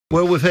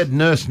Well, we've had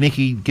Nurse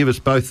Nikki give us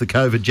both the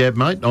COVID jab,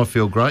 mate. I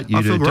feel great. You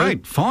I feel do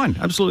great. Too. Fine.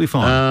 Absolutely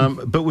fine.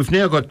 But we've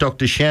now got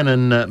Dr.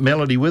 Shannon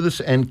Melody with us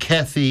and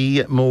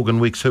Kathy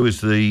Morgan-Wicks, who is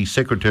the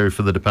Secretary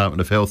for the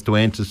Department of Health, to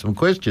answer some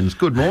questions.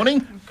 Good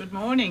morning. Good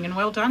morning and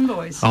well done,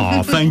 boys.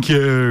 Oh, thank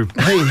you.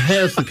 Hey,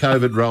 how's the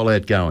COVID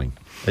rollout going?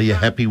 Are you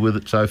happy with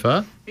it so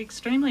far?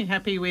 Extremely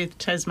happy with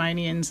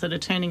Tasmanians that are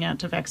turning out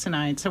to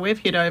vaccinate. So we've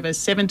hit over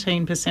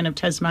 17% of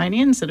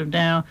Tasmanians that have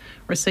now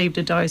received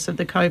a dose of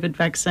the COVID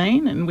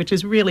vaccine, and which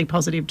is really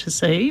positive to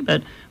see,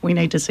 but we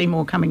need to see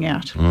more coming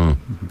out.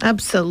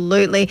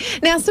 Absolutely.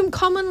 Now, some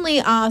commonly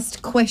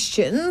asked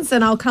questions,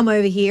 and I'll come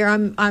over here.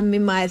 I'm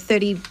in my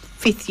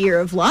 35th year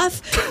of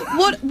life.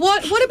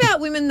 What about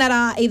women that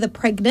are either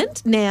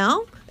pregnant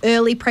now,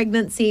 early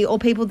pregnancy, or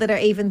people that are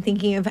even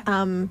thinking of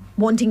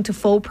wanting to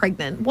fall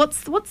pregnant?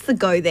 What's the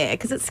go there?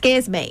 Because it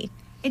scares me.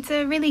 It's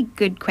a really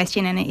good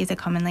question, and it is a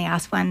commonly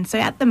asked one. So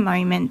at the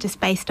moment,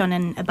 just based on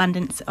an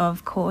abundance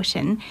of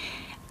caution,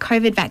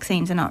 COVID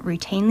vaccines are not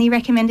routinely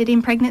recommended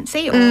in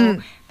pregnancy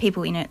or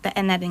people in it,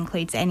 and that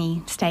includes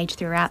any stage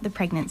throughout the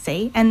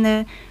pregnancy. And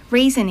the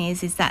reason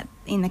is that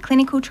in the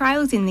clinical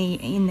trials, in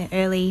the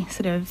early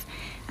sort of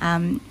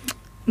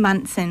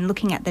months and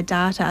looking at the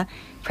data,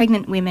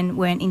 pregnant women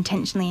weren't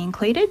intentionally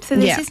included. So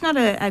there's just not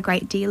a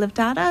great deal of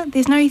data.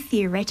 There's no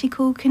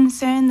theoretical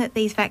concern that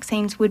these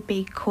vaccines would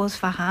be cause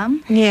for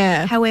harm.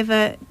 Yeah.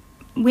 However,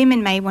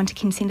 women may want to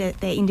consider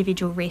their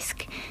individual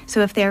risk. So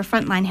if they're a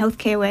frontline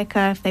healthcare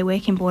worker, if they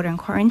work in border and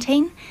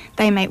quarantine,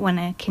 they might want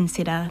to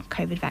consider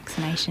COVID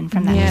vaccination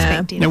from that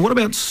perspective. Now, what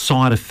about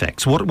side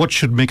effects? What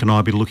should Mick and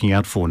I be looking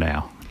out for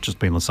now? Just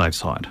be on the safe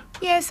side.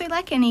 Yeah, so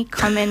like any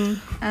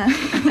common...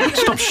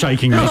 Stop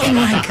shaking, Mick. Oh,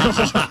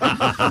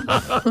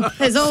 my God.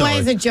 There's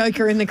always a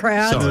joker in the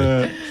crowd.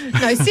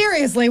 No,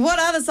 seriously, what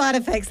are the side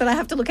effects that I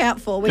have to look out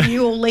for when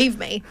you all leave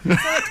me? So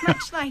it's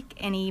much like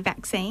any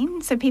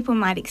vaccine. So people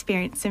might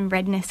experience some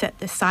redness at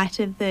the site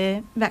of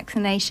the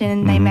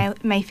vaccination. They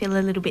may feel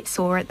a little bit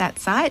sore at that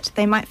site.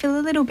 They might feel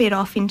a little bit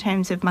off in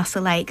terms of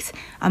muscle aches,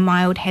 a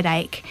mild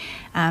headache,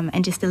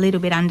 and just a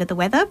little bit under the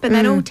weather. But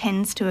that all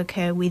tends to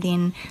occur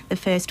within the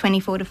first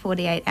 24 to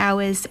 48 hours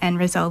and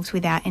resolves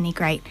without any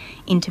great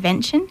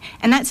intervention.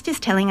 And that's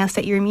just telling us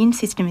that your immune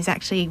system is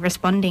actually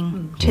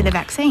responding to the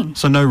vaccine.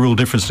 So no real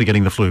difference to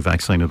getting the flu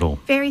vaccine at all?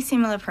 Very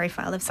similar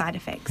profile of side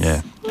effects.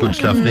 Yeah. Good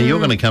stuff. Now, you're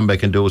going to come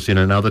back and do us in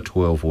another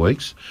 12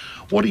 weeks.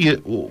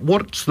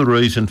 What's the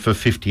reason for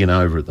 50 and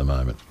over at the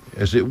moment?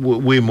 Is it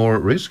we're more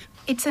at risk?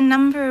 It's a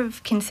number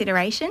of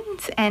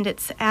considerations, and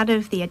it's out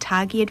of the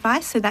ATAGI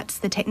advice, so that's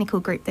the technical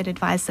group that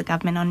advised the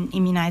government on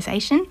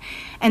immunisation.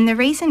 And the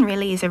reason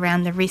really is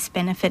around the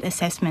risk-benefit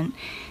assessment.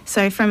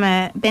 So from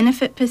a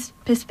benefit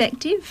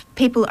perspective,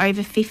 people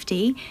over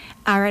 50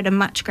 are at a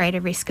much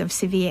greater risk of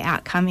severe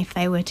outcome if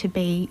they were to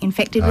be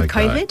infected with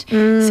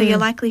COVID. So your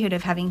likelihood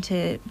of having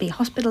to be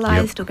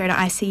hospitalised or go to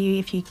ICU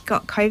if you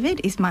got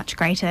COVID is much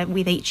greater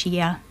with each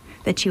year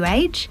that you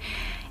age.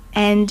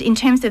 And in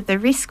terms of the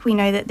risk, we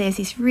know that there's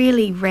this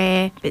really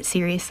rare but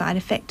serious side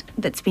effect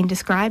that's been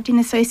described in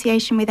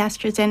association with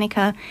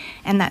AstraZeneca,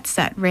 and that's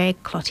that rare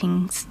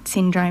clotting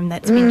syndrome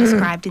that's been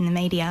described in the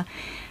media.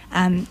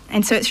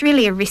 And so it's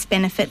really a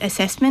risk-benefit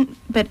assessment,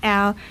 but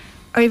our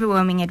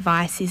overwhelming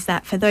advice is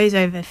that for those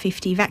over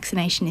 50,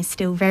 vaccination is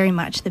still very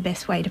much the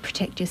best way to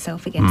protect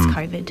yourself against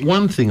COVID.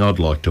 One thing I'd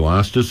like to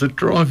ask, does it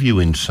drive you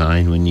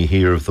insane when you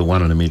hear of the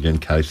 1 in a million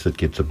case that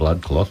gets a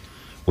blood clot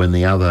when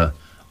the other...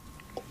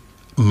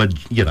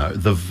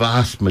 the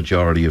vast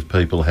majority of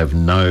people have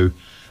no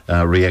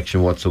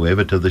reaction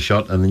whatsoever to the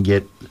shot, and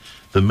yet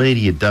the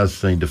media does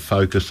seem to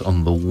focus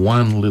on the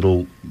one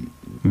little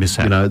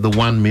mishap. The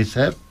one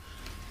mishap.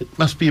 It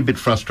must be a bit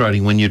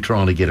frustrating when you're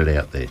trying to get it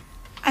out there.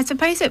 I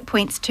suppose it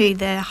points to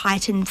the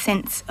heightened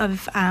sense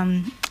of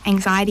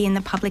anxiety in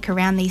the public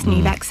around these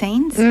new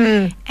vaccines.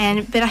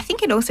 But I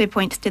think it also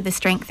points to the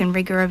strength and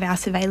rigour of our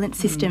surveillance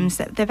systems,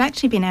 that they've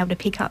actually been able to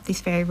pick up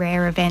this very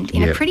rare event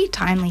in a pretty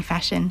timely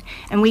fashion.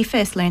 And we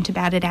first learnt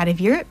about it out of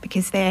Europe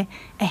because they're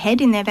ahead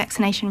in their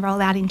vaccination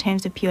rollout in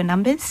terms of pure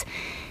numbers.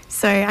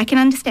 So I can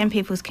understand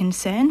people's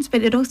concerns,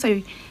 but it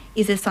also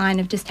is a sign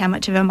of just how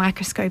much of a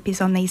microscope is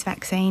on these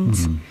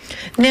vaccines.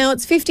 Now,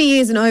 it's 50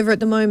 years and over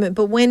at the moment,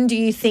 but when do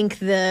you think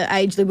the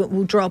age limit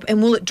will drop?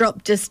 And will it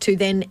drop just to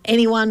then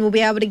anyone will be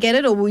able to get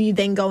it, or will you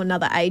then go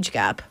another age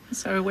gap?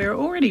 So we're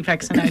already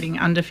vaccinating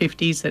under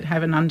 50s that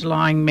have an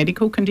underlying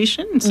medical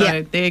condition.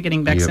 So they're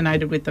getting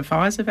vaccinated with the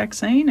Pfizer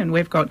vaccine, and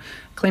we've got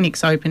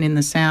clinics open in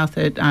the south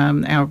at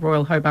our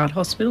Royal Hobart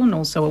Hospital and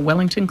also a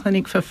Wellington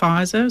clinic for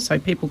Pfizer, so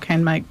people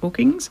can make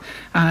bookings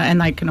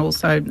and they can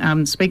also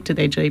speak to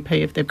their GP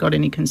if they've got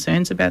any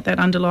concerns about that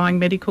underlying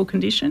medical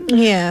condition.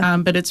 Yeah.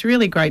 But it's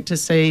really great to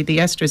see the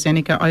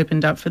AstraZeneca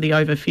opened up for the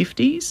over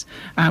 50s.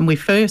 We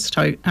first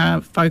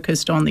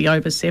focused on the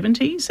over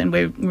 70s, and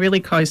we're really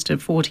close to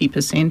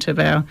 40% of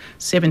our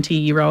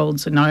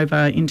 70-year-olds and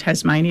over in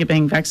Tasmania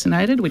being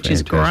vaccinated, which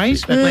is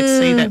great. But let's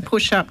see that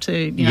push up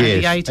to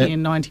the 80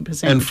 and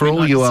 90%. And for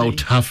all you old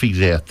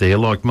toughies out there,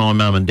 like my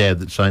mum and dad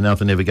that say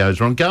nothing ever goes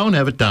wrong, go and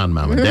have it done,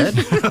 mum and dad.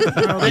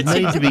 It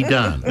needs to be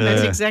done.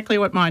 That's exactly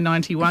what my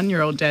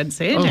 91-year-old dad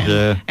said.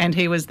 And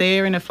he was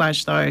there in a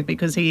flash, though,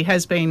 because he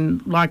has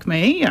been, like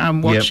me,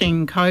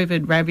 watching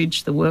COVID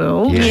ravage the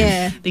world.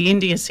 The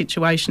India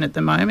situation at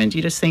the moment,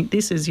 you just think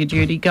this is your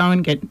duty. Go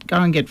and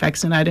get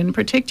vaccinated and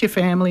protect your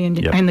family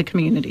and the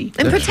community.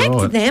 And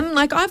protect them.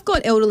 Like, I've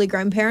got elderly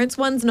grandparents.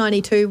 One's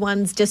 92,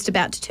 one's just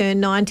about to turn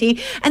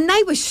 90, and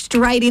they were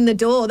straight in the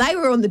door. They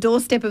were on the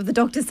doorstep of the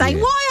doctor saying,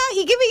 why aren't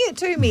you giving it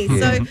to me?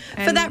 So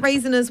for that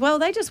reason as well,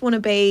 they just want to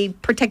be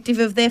protective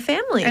of their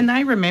family. And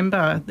they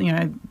remember,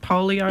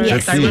 polio.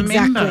 Yes, they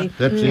remember,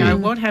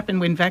 That's what happened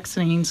when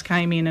vaccines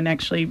came in and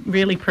actually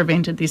really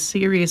prevented the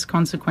serious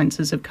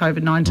consequences of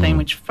COVID-19,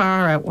 which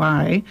far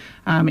outweigh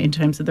in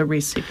terms of the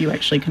risks if you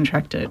actually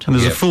contract it. And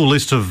there's a full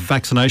list of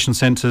vaccination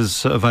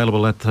centres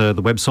available at the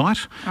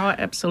website. Oh,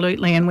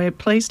 absolutely. And we're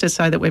pleased to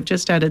say that we've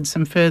just added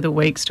some further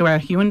weeks to our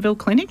Huonville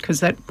clinic because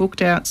that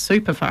booked out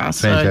super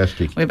fast.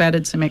 Fantastic. So we've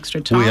added some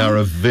extra time. We are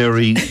a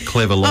very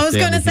clever lockdown. I was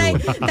going to say,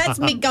 that's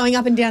Mick going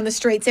up and down the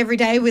streets every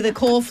day with a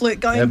call flute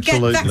going,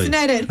 get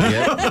vaccinated.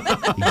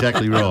 Yeah,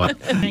 exactly right.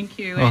 Thank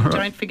you. And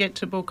don't forget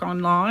to book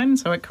online,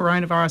 so at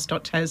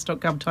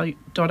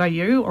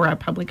coronavirus.tas.gov.au or our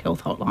public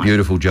health hotline.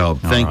 Beautiful job.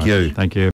 Thank you. Thank you.